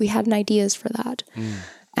was, if we had any ideas for that.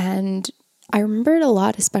 And I remember it a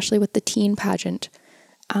lot, especially with the teen pageant.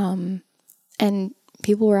 And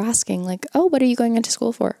people were asking like, oh, what are you going into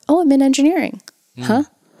school for? Oh, I'm in engineering. Huh?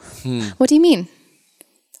 What do you mean?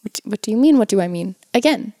 What do you mean? What do I mean?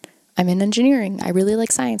 Again, I'm in engineering. I really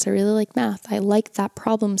like science. I really like math. I like that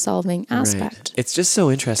problem solving aspect. Right. It's just so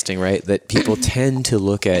interesting, right? That people tend to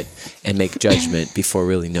look at and make judgment before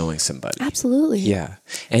really knowing somebody. Absolutely. Yeah.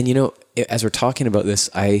 And as we're talking about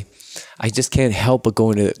this, I just can't help but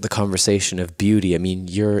go into the conversation of beauty. I mean,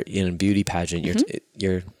 you're in a beauty pageant.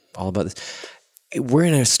 You're all about this. We're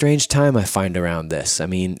in a strange time, I find, around this. I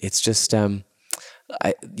mean, it's just, another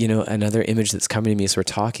image that's coming to me as we're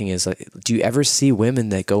talking is like, do you ever see women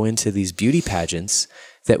that go into these beauty pageants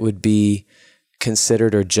that would be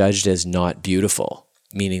considered or judged as not beautiful?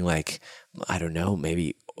 Meaning like, I don't know,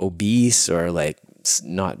 maybe obese or like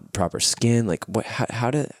not proper skin. Like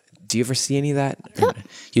do you ever see any of that? Yeah.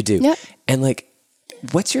 You do. Yeah. And like,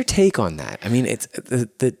 what's your take on that? I mean, it's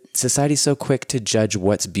the society's so quick to judge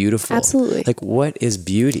what's beautiful. Absolutely. Like, what is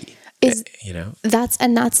beauty? That's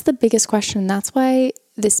the biggest question. That's why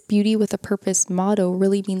this beauty with a purpose motto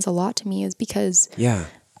really means a lot to me, is because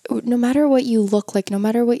no matter what you look like, no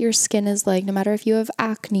matter what your skin is like, no matter if you have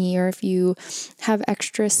acne or if you have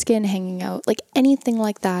extra skin hanging out, like anything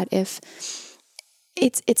like that, if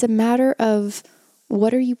it's a matter of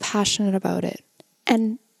what are you passionate about it?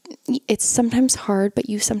 And it's sometimes hard, but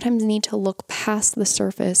you sometimes need to look past the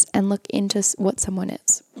surface and look into what someone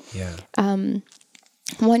is. Yeah.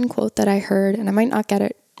 One quote that I heard, and I might not get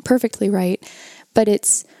it perfectly right, but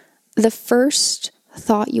it's the first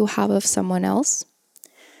thought you have of someone else.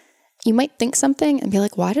 You might think something and be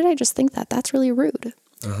like, why did I just think that? That's really rude.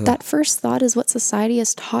 That first thought is what society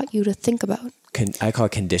has taught you to think about. I call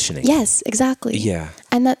it conditioning. Yes, exactly. Yeah.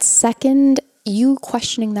 And that second, you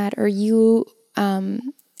questioning that, or you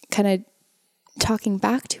kind of talking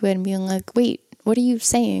back to it and being like, wait, what are you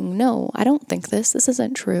saying? No, I don't think this. This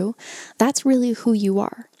isn't true. That's really who you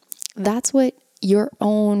are. That's what your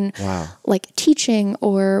own like teaching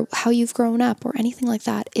or how you've grown up or anything like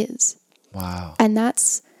that is. Wow. And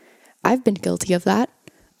I've been guilty of that.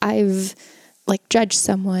 I've like judged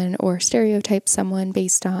someone or stereotyped someone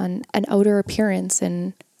based on an outer appearance,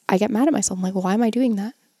 and I get mad at myself. I'm like, why am I doing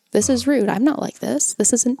that? This is rude. I'm not like this.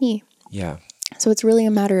 This isn't me. Yeah. So it's really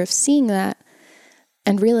a matter of seeing that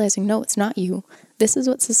and realizing, no, it's not you. This is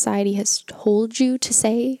what society has told you to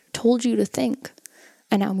say, told you to think,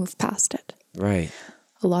 and now move past it. Right.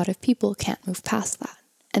 A lot of people can't move past that,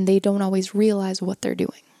 and they don't always realize what they're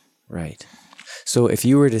doing. Right. So if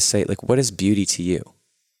you were to say, like, what is beauty to you?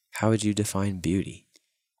 How would you define beauty?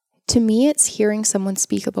 To me, it's hearing someone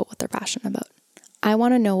speak about what they're passionate about. I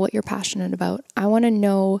want to know what you're passionate about. I want to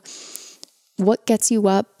know what gets you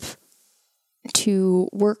up to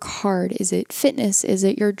work hard. Is it fitness? Is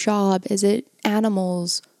it your job? Is it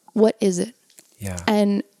animals? What is it? Yeah.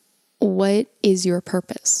 And what is your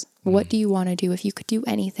purpose? What do you want to do if you could do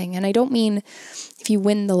anything? And I don't mean if you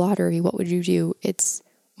win the lottery, what would you do? It's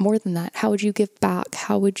more than that. How would you give back?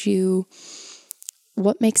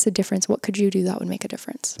 What makes a difference? What could you do that would make a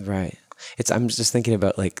difference? Right. I'm just thinking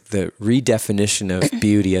about like the redefinition of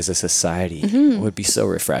beauty as a society would be so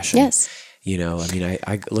refreshing. Yes. You know, I mean,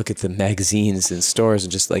 I look at the magazines and stores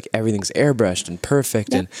and just like everything's airbrushed and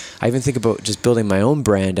perfect. Yep. And I even think about just building my own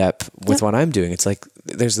brand up with what I'm doing. It's like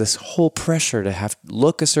there's this whole pressure to have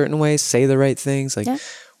look a certain way, say the right things. Like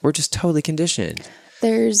we're just totally conditioned.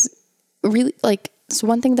 There's really so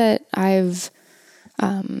one thing that I've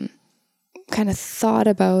kind of thought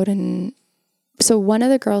about, and so one of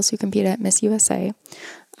the girls who competed at Miss USA,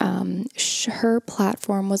 her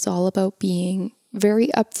platform was all about being very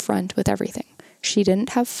upfront with everything. She didn't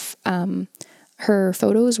have, her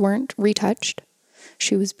photos weren't retouched.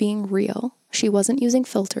 She was being real. She wasn't using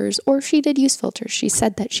filters, or she did use filters. She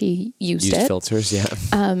said that she used filters,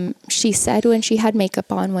 yeah. She said when she had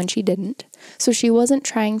makeup on, when she didn't. So she wasn't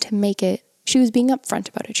trying to make it, she was being upfront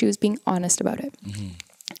about it. She was being honest about it.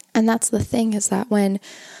 And that's the thing, is that when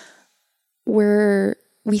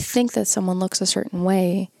we think that someone looks a certain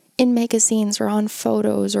way in magazines or on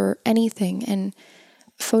photos or anything, and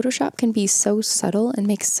Photoshop can be so subtle and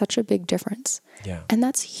make such a big difference. Yeah. And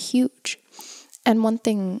that's huge. And one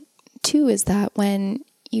thing too is that when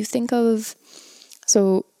you think of,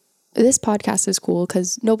 so this podcast is cool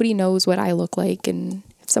because nobody knows what I look like, and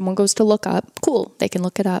if someone goes to look up, cool, they can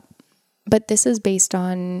look it up. But this is based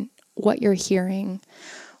on what you're hearing.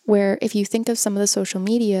 Where if you think of some of the social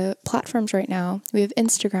media platforms right now, we have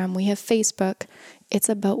Instagram, we have Facebook, it's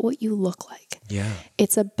about what you look like. Yeah.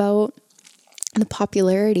 It's about the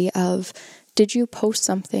popularity of, did you post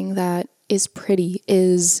something that is pretty,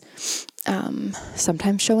 is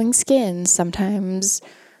sometimes showing skin, sometimes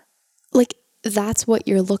like that's what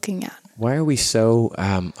you're looking at. Why are we so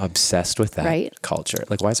obsessed with that culture?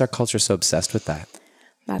 Like, why is our culture so obsessed with that?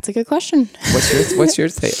 That's a good question. What's your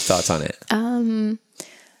thoughts on it?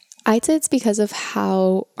 I'd say it's because of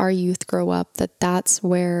how our youth grow up, that's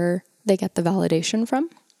where they get the validation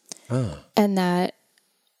from. Oh. And that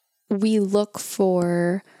we look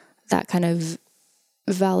for that kind of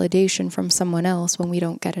validation from someone else when we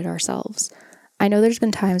don't get it ourselves. I know there's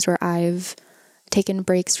been times where I've taken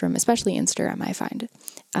breaks from, especially Instagram, I find.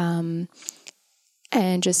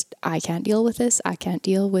 And just, I can't deal with this. I can't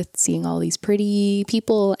deal with seeing all these pretty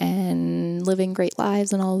people and living great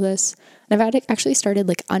lives and all this. And I've actually started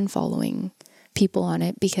like unfollowing people on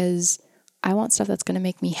it because I want stuff that's going to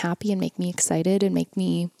make me happy and make me excited and make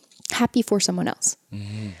me happy for someone else.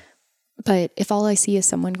 Mm-hmm. But if all I see is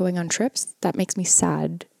someone going on trips, that makes me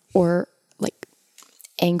sad or like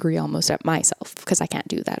angry almost at myself because I can't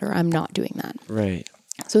do that, or I'm not doing that. Right.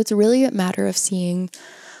 So it's really a matter of seeing,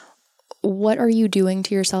 what are you doing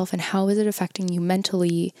to yourself and how is it affecting you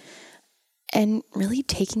mentally, and really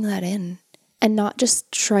taking that in and not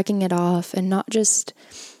just shrugging it off and not just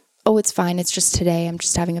oh, it's fine. It's just today. I'm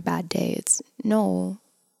just having a bad day. No,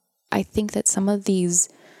 I think that some of these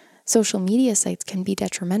social media sites can be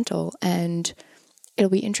detrimental, and it'll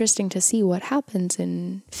be interesting to see what happens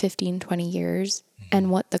in 15, 20 years and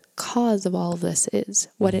what the cause of all of this is,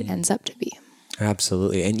 what it ends up to be.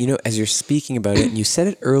 Absolutely. And, as you're speaking about it, and you said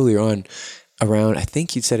it earlier on around, I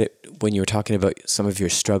think you said it when you were talking about some of your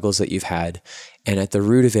struggles that you've had, and at the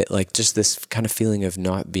root of it, like just this kind of feeling of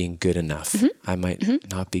not being good enough. I might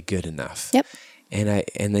not be good enough. Yep.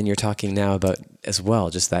 And then you're talking now about as well,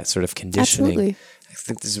 just that sort of conditioning. Absolutely. I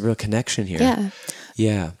think there's a real connection here. Yeah.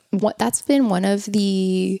 Yeah. That's been one of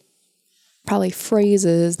the probably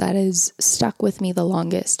phrases that has stuck with me the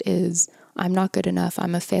longest is, I'm not good enough,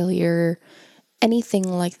 I'm a failure, anything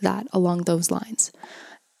like that along those lines.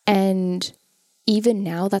 And even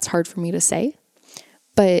now, that's hard for me to say,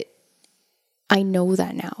 but I know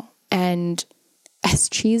that now. And as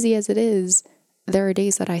cheesy as it is, there are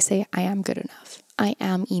days that I say, I am good enough. I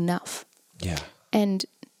am enough. Yeah. And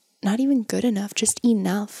not even good enough, just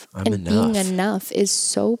enough. I'm and enough. Being enough is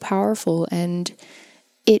so powerful, and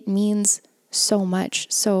it means so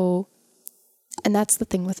much. So, and that's the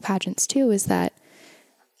thing with pageants too, is that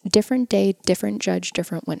different day, different judge,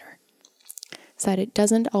 different winner. So that it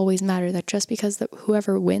doesn't always matter that just because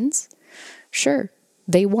whoever wins, sure,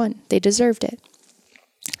 they won, they deserved it.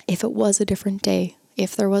 If it was a different day,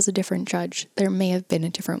 if there was a different judge, there may have been a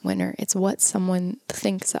different winner. It's what someone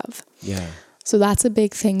thinks of. Yeah. So that's a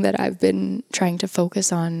big thing that I've been trying to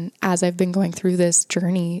focus on as I've been going through this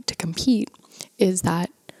journey to compete, is that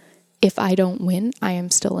if I don't win, I am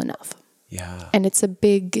still enough. Yeah. And it's a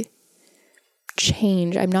big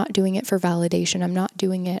change. I'm not doing it for validation. I'm not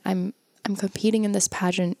doing it. I'm competing in this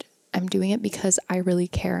pageant. I'm doing it because I really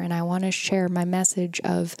care, and I want to share my message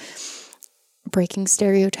of breaking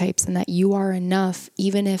stereotypes and that you are enough,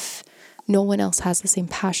 even if no one else has the same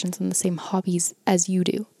passions and the same hobbies as you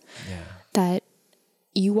do. Yeah. That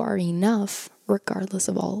you are enough regardless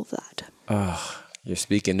of all of that. Oh, you're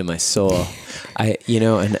speaking to my soul.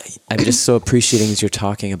 And I'm just so appreciating as you're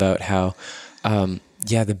talking about how,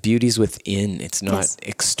 the beauty's within. It's not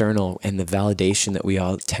external, and the validation that we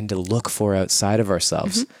all tend to look for outside of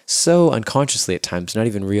ourselves. So unconsciously at times, not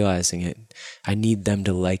even realizing it. I need them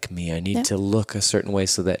to like me. I need to look a certain way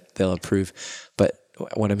so that they'll approve. But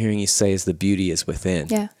what I'm hearing you say is the beauty is within.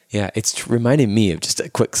 Yeah. Yeah, it's reminding me of just a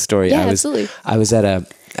quick story. Yeah, absolutely. I was at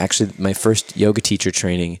actually my first yoga teacher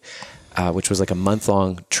training, which was like a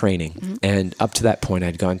month-long training. And up to that point,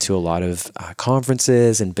 I'd gone to a lot of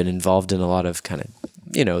conferences and been involved in a lot of kind of,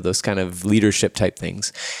 those kind of leadership type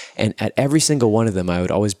things. And at every single one of them, I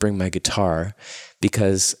would always bring my guitar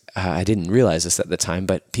because I didn't realize this at the time,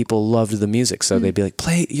 but people loved the music. So they'd be like,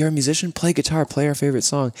 you're a musician, play guitar, play our favorite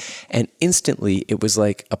song. And instantly it was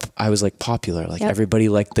like, I was like popular, like everybody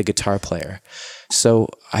liked the guitar player. So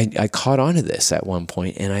I caught on to this at one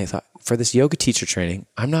point, and I thought, for this yoga teacher training,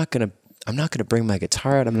 I'm not going to bring my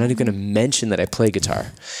guitar out. I'm not even going to mention that I play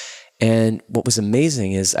guitar. And what was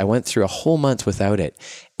amazing is I went through a whole month without it,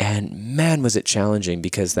 and man, was it challenging,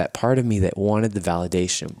 because that part of me that wanted the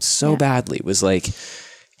validation so badly was like,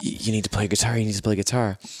 you need to play guitar, you need to play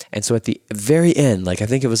guitar. And so at the very end, like I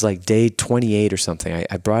think it was like day 28 or something,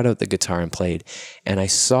 I brought out the guitar and played, and I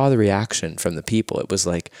saw the reaction from the people. It was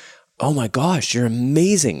like, oh my gosh, you're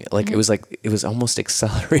amazing. Like it was almost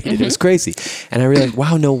accelerated. It was crazy. And I realized,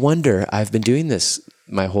 wow, no wonder I've been doing this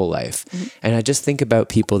my whole life. And I just think about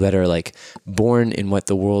people that are like born in what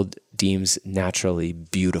the world deems naturally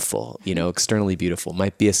beautiful, externally beautiful,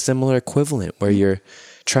 might be a similar equivalent where you're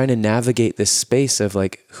trying to navigate this space of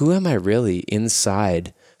like, who am I really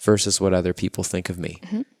inside versus what other people think of me?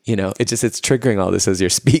 It's triggering all this as you're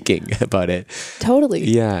speaking about it. Totally.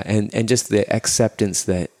 Yeah. And just the acceptance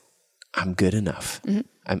that I'm good enough.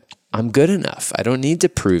 I'm good enough. I don't need to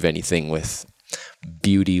prove anything with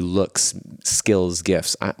beauty, looks, skills,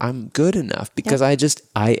 gifts. I'm good enough because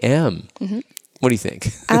I am. What do you think?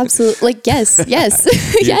 Absolutely. Like, yes.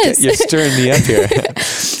 Yes. You're stirring me up here.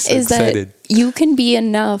 So is excited. That you can be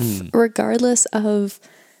enough regardless of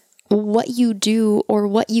what you do or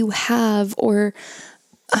what you have or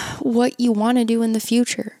what you want to do in the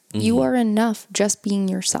future. You are enough just being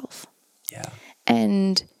yourself. Yeah.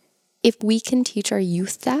 And if we can teach our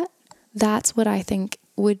youth that's what I think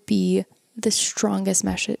would be the strongest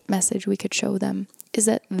message we could show them, is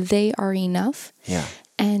that they are enough. Yeah.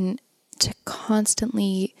 And to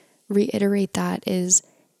constantly reiterate that is,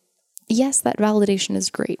 yes, that validation is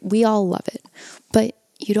great. We all love it, but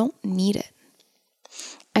you don't need it.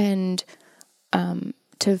 And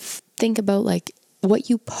to think about like what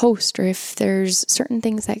you post, or if there's certain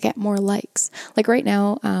things that get more likes. Like right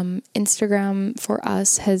now, Instagram for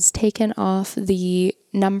us has taken off the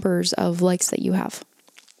numbers of likes that you have.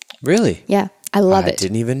 Really? Yeah. I love it. I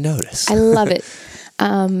didn't even notice. I love it.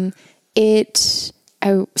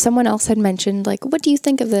 Someone else had mentioned, like, what do you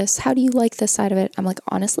think of this? How do you like this side of it? I'm like,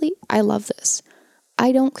 honestly, I love this.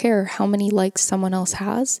 I don't care how many likes someone else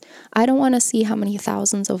has. I don't want to see how many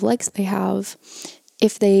thousands of likes they have.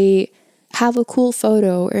 If they have a cool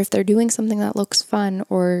photo, or if they're doing something that looks fun,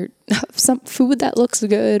 or some food that looks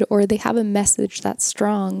good, or they have a message that's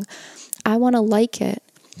strong, I want to like it.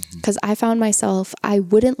 Because I found myself, I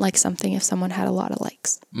wouldn't like something if someone had a lot of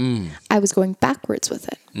likes. I was going backwards with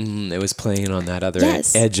it. It was playing on that other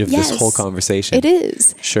edge of this whole conversation. It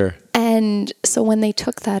is. Sure. And so when they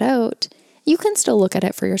took that out, you can still look at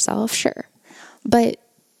it for yourself, sure. But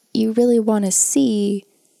you really want to see,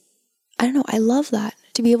 I don't know, I love that.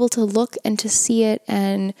 To be able to look and to see it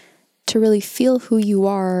and to really feel who you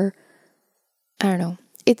are. I don't know.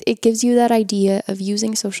 It gives you that idea of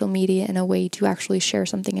using social media in a way to actually share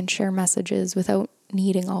something and share messages without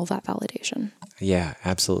needing all that validation. Yeah,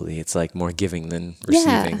 absolutely. It's like more giving than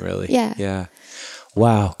receiving, really. Yeah. Yeah.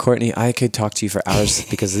 Wow, Courtney, I could talk to you for hours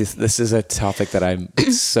because this is a topic that I'm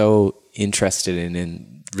so interested in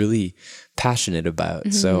and really passionate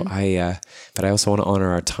about. So but I also want to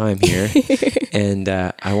honor our time here. And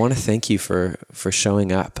I want to thank you for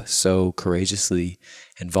showing up so courageously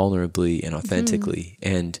and vulnerably and authentically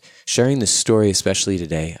and sharing this story, especially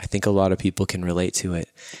today. I think a lot of people can relate to it.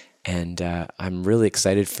 And I'm really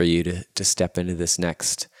excited for you to step into this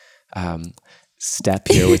next step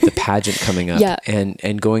here with the pageant coming up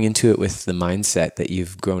and going into it with the mindset that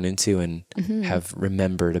you've grown into and have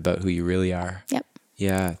remembered about who you really are. Yep.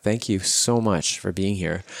 Yeah. Thank you so much for being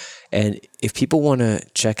here. And if people want to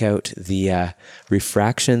check out the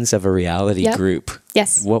Refractions of a Reality group,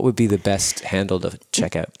 yes, what would be the best handle to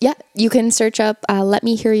check out? Yeah, you can search up Let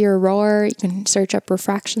Me Hear Your Roar. You can search up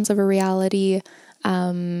Refractions of a Reality.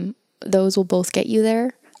 Those will both get you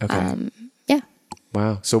there. Okay. Yeah.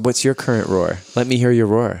 Wow. So what's your current roar? Let me hear your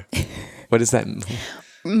roar. What does that mean?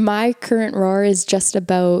 My current roar is just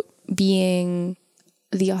about being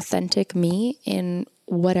the authentic me in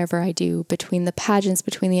whatever I do, between the pageants,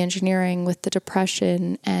 between the engineering, with the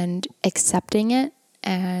depression, and accepting it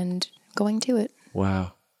and going to it.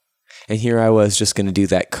 Wow. And here I was just going to do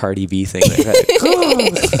that Cardi B thing.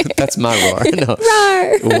 That's my roar. No.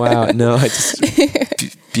 Roar. Wow. No,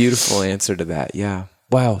 beautiful answer to that. Yeah.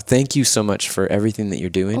 Wow. Thank you so much for everything that you're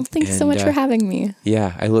doing. Well, thanks so much for having me.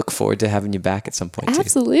 Yeah. I look forward to having you back at some point too.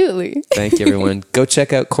 Absolutely. Thank you, everyone. Go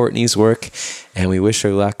check out Courtney's work, and we wish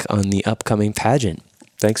her luck on the upcoming pageant.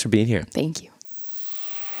 Thanks for being here. Thank you.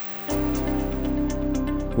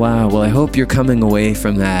 Wow. Well, I hope you're coming away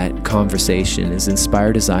from that conversation as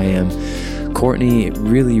inspired as I am. Courtney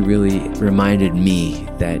really, really reminded me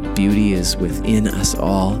that beauty is within us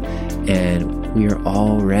all, and we are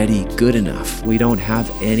already good enough. We don't have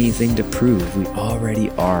anything to prove. We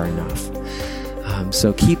already are enough.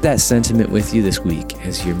 So keep that sentiment with you this week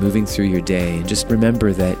as you're moving through your day, and just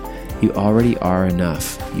remember that you already are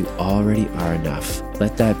enough. You already are enough.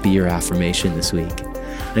 Let that be your affirmation this week.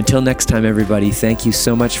 Until next time, everybody, thank you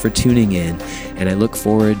so much for tuning in, and I look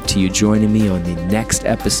forward to you joining me on the next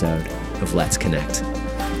episode of Let's Connect.